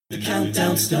The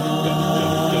countdown starts.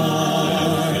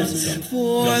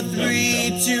 4,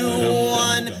 3, 2,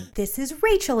 1. This is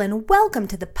Rachel, and welcome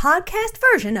to the podcast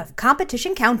version of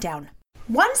Competition Countdown.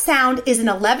 One Sound is an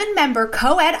 11-member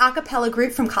co-ed a cappella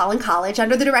group from Collin College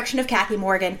under the direction of Kathy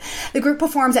Morgan. The group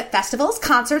performs at festivals,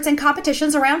 concerts, and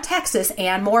competitions around Texas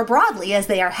and more broadly as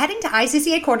they are heading to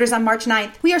ICCA quarters on March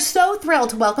 9th. We are so thrilled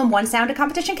to welcome One Sound to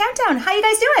Competition Countdown. How you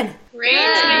guys doing? Great.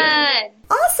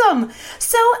 Awesome.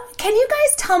 So can you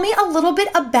guys tell me a little bit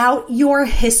about your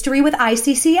history with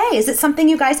ICCA? Is it something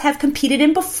you guys have competed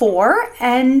in before,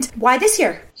 and why this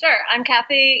year? Sure. I'm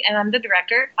Kathy, and I'm the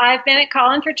director. I've been at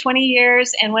Collin for 20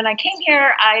 years, and when I came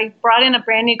here, I brought in a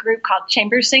brand new group called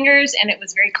Chamber Singers, and it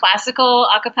was very classical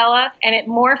a cappella, and it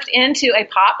morphed into a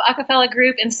pop a cappella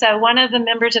group, and so one of the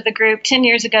members of the group 10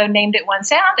 years ago named it One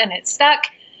Sound, and it stuck.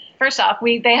 First off,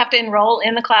 they have to enroll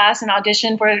in the class and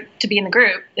audition to be in the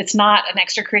group. It's not an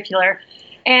extracurricular.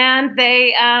 And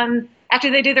they,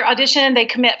 after they do their audition, they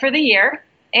commit for the year.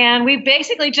 And we've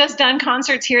basically just done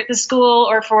concerts here at the school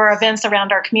or for events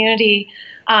around our community,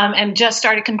 and just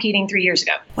started competing 3 years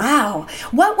ago. Wow.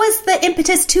 What was the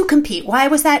impetus to compete? Why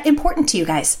was that important to you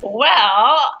guys?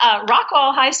 Well,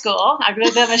 Rockwall High School, I'll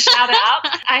give them a shout out.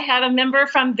 I had a member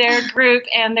from their group,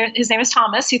 and his name is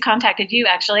Thomas, who contacted you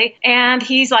actually. And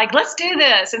he's like, let's do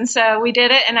this. And so we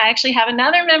did it. And I actually have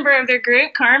another member of their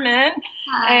group, Carmen.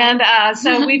 Hi. And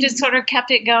so we just sort of kept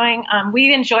it going.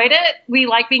 We enjoyed it. We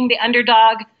like being the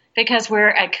underdog, because we're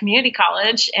at community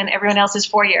college and everyone else is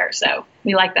 4 years. So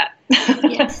we like that.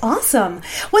 Yes. Awesome.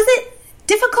 Was it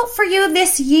difficult for you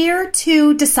this year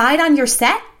to decide on your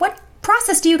set? What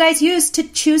process do you guys use to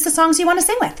choose the songs you want to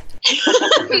sing with?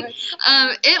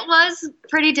 It was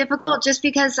pretty difficult just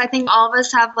because I think all of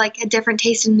us have like a different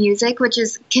taste in music, which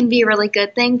can be a really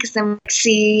good thing because then we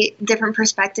see different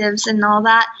perspectives and all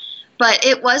that. But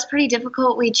it was pretty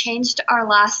difficult. We changed our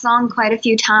last song quite a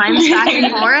few times back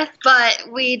and forth,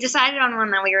 but we decided on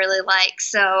one that we really like.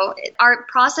 So our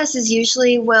process is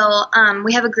usually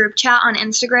we have a group chat on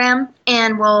Instagram,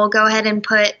 and we'll go ahead and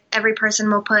every person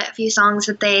will put a few songs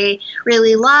that they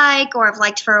really like or have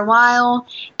liked for a while,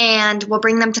 and we'll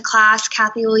bring them to class.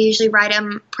 Kathy will usually write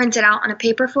them, print it out on a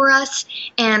paper for us,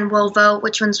 and we'll vote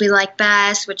which ones we like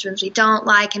best, which ones we don't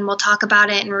like, and we'll talk about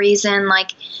it and reason.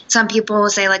 Like, some people will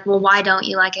say, like, well, why don't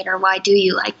you like it, or why do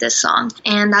you like this song?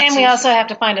 And we also have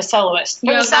to find a soloist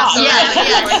for the song.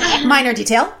 Yeah. Minor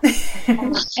detail.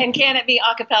 And can it be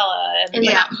a cappella? And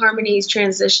harmonies,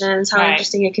 transitions, how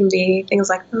interesting it can be, things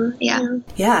like that.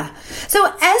 Yeah. So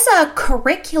as a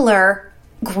curricular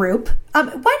group,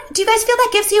 what do you guys feel that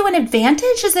gives you an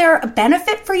advantage? Is there a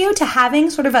benefit for you to having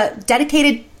sort of a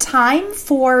dedicated time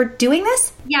for doing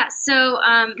this? Yeah, so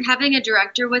having a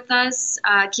director with us,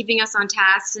 keeping us on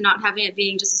task and not having it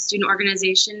being just a student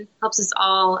organization helps us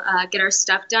all get our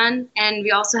stuff done. And we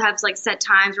also have like set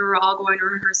times where we're all going to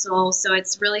rehearsal, so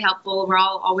it's really helpful. We're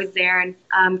all always there, and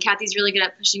Kathy's really good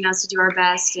at pushing us to do our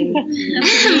best and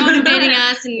motivating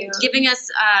us and giving us,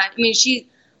 she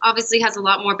obviously has a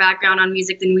lot more background on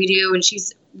music than we do, and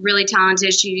she's really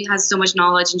talented. She has so much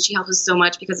knowledge, and she helps us so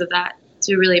much because of that.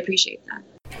 So we really appreciate that.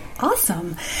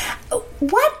 Awesome.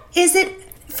 What is it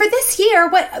for this year?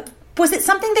 What was it,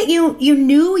 something that you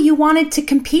knew you wanted to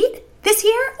compete this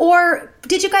year, or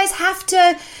did you guys have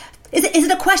to? Is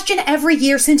it a question every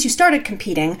year since you started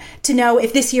competing to know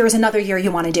if this year is another year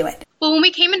you want to do it? Well, when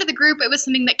we came into the group, it was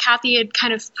something that Kathy had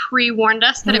kind of pre-warned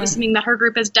us that it was something that her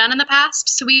group has done in the past.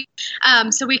 So we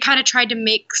kind of tried to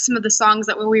make some of the songs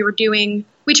that we were doing.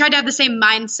 We tried to have the same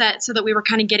mindset so that we were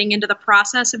kind of getting into the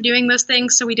process of doing those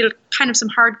things. So we did kind of some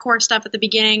hardcore stuff at the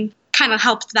beginning, kind of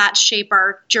helped that shape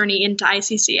our journey into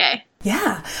ICCA.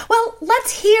 Yeah. Well,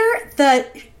 let's hear the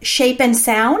shape and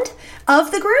sound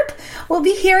of the group. We'll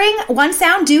be hearing One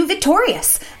Sound do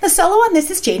Victorious. The solo on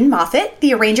this is Jaden Moffitt.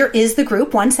 The arranger is the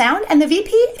group One Sound, and the VP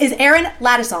is Aaron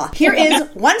Ladisaw. Here is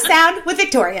One Sound with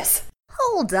Victorious.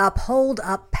 Hold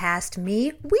up past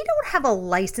me. We don't have a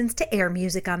license to air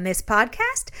music on this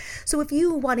podcast. So if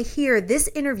you want to hear this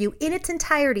interview in its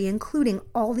entirety, including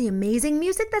all the amazing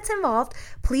music that's involved,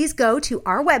 please go to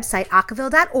our website,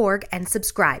 acaville.org, and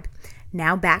subscribe.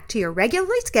 Now back to your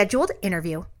regularly scheduled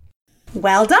interview.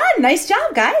 Well done. Nice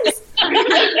job, guys.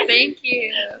 Thank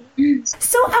you.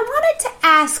 So I wanted to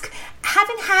ask,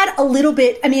 having had a little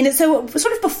bit, so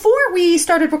sort of before we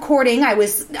started recording, I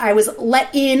was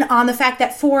let in on the fact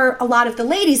that for a lot of the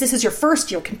ladies, this is your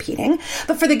first year competing,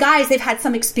 but for the guys, they've had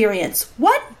some experience.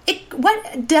 What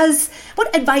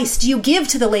advice do you give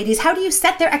to the ladies? How do you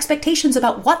set their expectations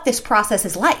about what this process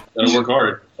is like? Gotta work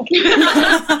hard.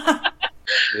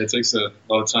 It takes a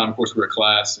lot of time. Of course, we're a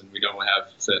class, and we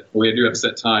do have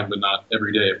set time, but not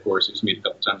every day, of course. We just meet a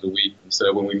couple times a week. And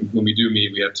so when we do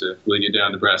meet, we have to really get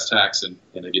down to brass tacks and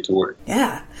get to work.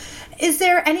 Yeah. Is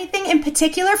there anything in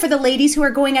particular for the ladies who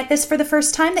are going at this for the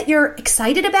first time that you're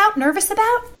excited about, nervous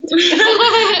about?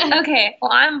 Okay,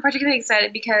 well, I'm particularly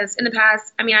excited because in the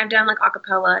past, I mean, I've done like a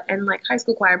cappella and like high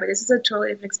school choir, but this is a totally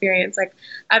different experience. Like,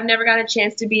 I've never got a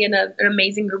chance to be in an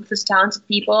amazing group of such talented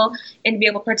people and to be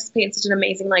able to participate in such an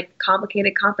amazing, like,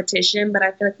 complicated competition, but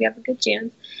I feel like we have a good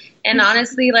chance. And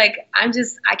honestly, like,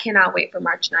 I cannot wait for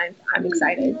March 9th. I'm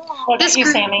excited. What about you,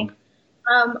 Sammy?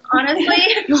 Honestly,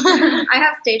 I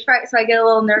have stage fright, so I get a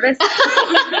little nervous.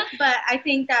 But I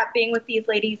think that being with these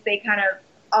ladies, they kind of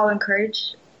all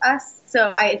encourage us.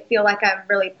 So I feel like I'm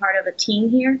really part of a team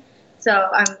here. So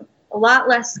I'm a lot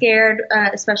less scared,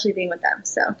 especially being with them.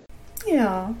 So.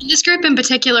 Yeah. This group in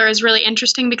particular is really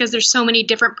interesting because there's so many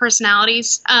different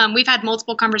personalities. We've had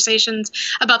multiple conversations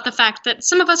about the fact that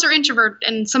some of us are introverted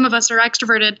and some of us are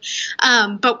extroverted.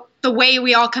 But the way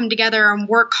we all come together and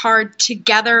work hard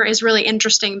together is really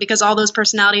interesting because all those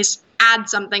personalities add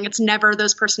something. It's never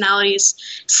those personalities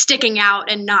sticking out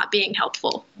and not being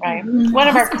helpful. Right. One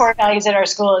of our core values at our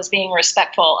school is being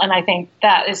respectful. And I think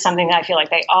that is something that I feel like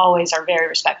they always are very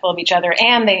respectful of each other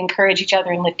and they encourage each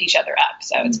other and lift each other up.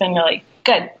 So it's been really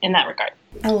good in that regard.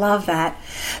 I love that.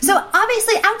 So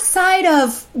obviously outside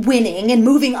of winning and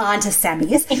moving on to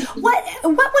semis, what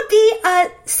would be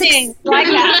a success? Like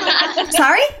that.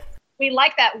 Sorry? We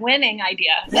like that winning idea.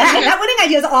 That winning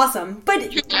idea is awesome. But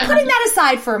putting that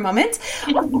aside for a moment,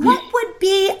 what would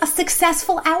be a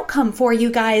successful outcome for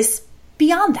you guys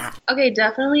beyond that? Okay,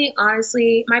 definitely.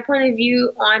 Honestly, my point of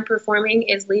view on performing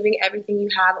is leaving everything you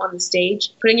have on the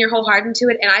stage, putting your whole heart into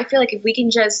it. And I feel like if we can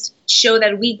just show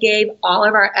that we gave all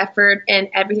of our effort and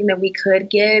everything that we could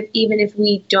give, even if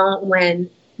we don't win,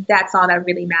 that's all that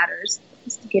really matters.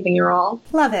 Just giving your all.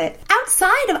 Love it.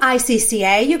 Outside of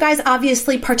ICCA, you guys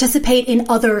obviously participate in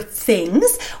other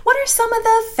things. What are some of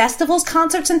the festivals,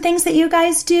 concerts, and things that you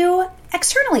guys do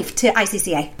externally to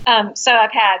ICCA? So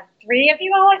I've had 3 of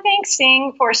you all, I think,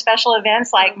 sing for special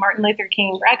events like Martin Luther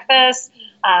King Breakfast.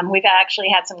 We've actually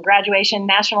had some graduation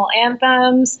national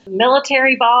anthems,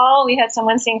 military ball. We had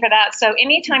someone sing for that. So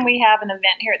anytime we have an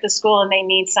event here at the school and they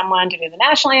need someone to do the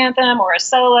national anthem or a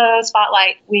solo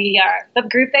spotlight, we are the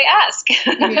group they ask.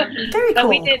 Very cool.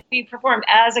 We performed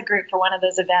as a group for one of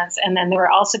those events. And then we're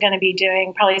also going to be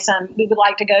doing probably we would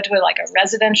like to go to a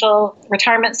residential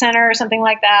retirement center or something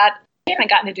like that. I haven't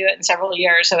gotten to do it in several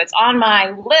years, so it's on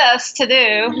my list to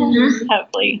do,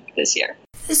 hopefully this year.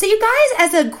 So you guys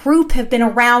as a group have been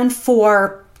around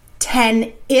for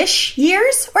 10-ish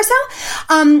years or so.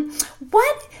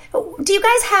 What do you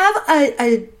guys have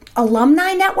a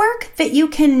alumni network that you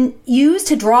can use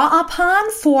to draw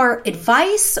upon for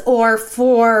advice or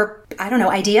for, I don't know,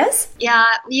 ideas? Yeah,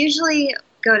 we usually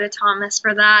go to Thomas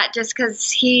for that just because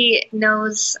he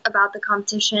knows about the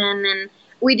competition, and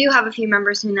we do have a few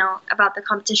members who know about the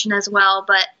competition as well,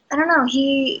 but I don't know,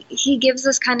 he gives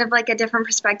us kind of like a different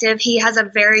perspective. He has a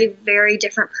very, very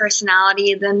different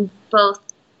personality than both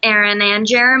Aaron and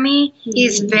Jeremy.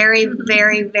 He's very,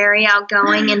 very, very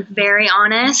outgoing and very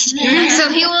honest. So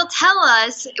he will tell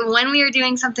us when we are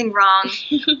doing something wrong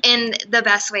in the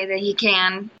best way that he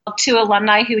can. 2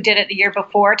 alumni who did it the year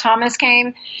before Thomas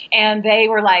came, and they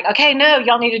were like, okay, no,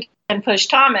 y'all need to and push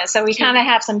Thomas. So we kind of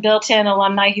have some built-in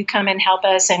alumni who come and help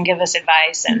us and give us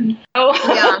advice. And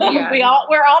we're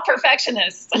all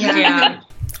perfectionists. Yeah.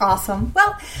 Awesome.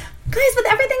 Well, guys, with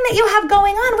everything that you have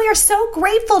going on, we are so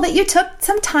grateful that you took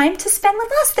some time to spend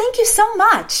with us. Thank you so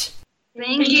much.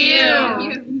 Thank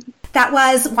you. That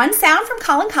was One Sound from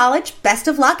Collin College. Best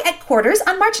of luck at quarters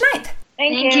on March 9th.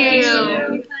 Thank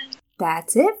you.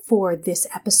 That's it for this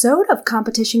episode of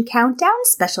Competition Countdown.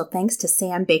 Special thanks to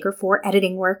Sam Baker for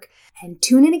editing work. And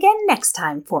tune in again next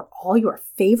time for all your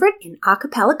favorite in a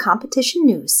cappella competition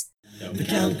news. The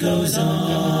count goes on.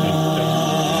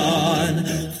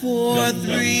 4,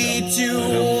 3, 2,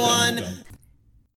 1.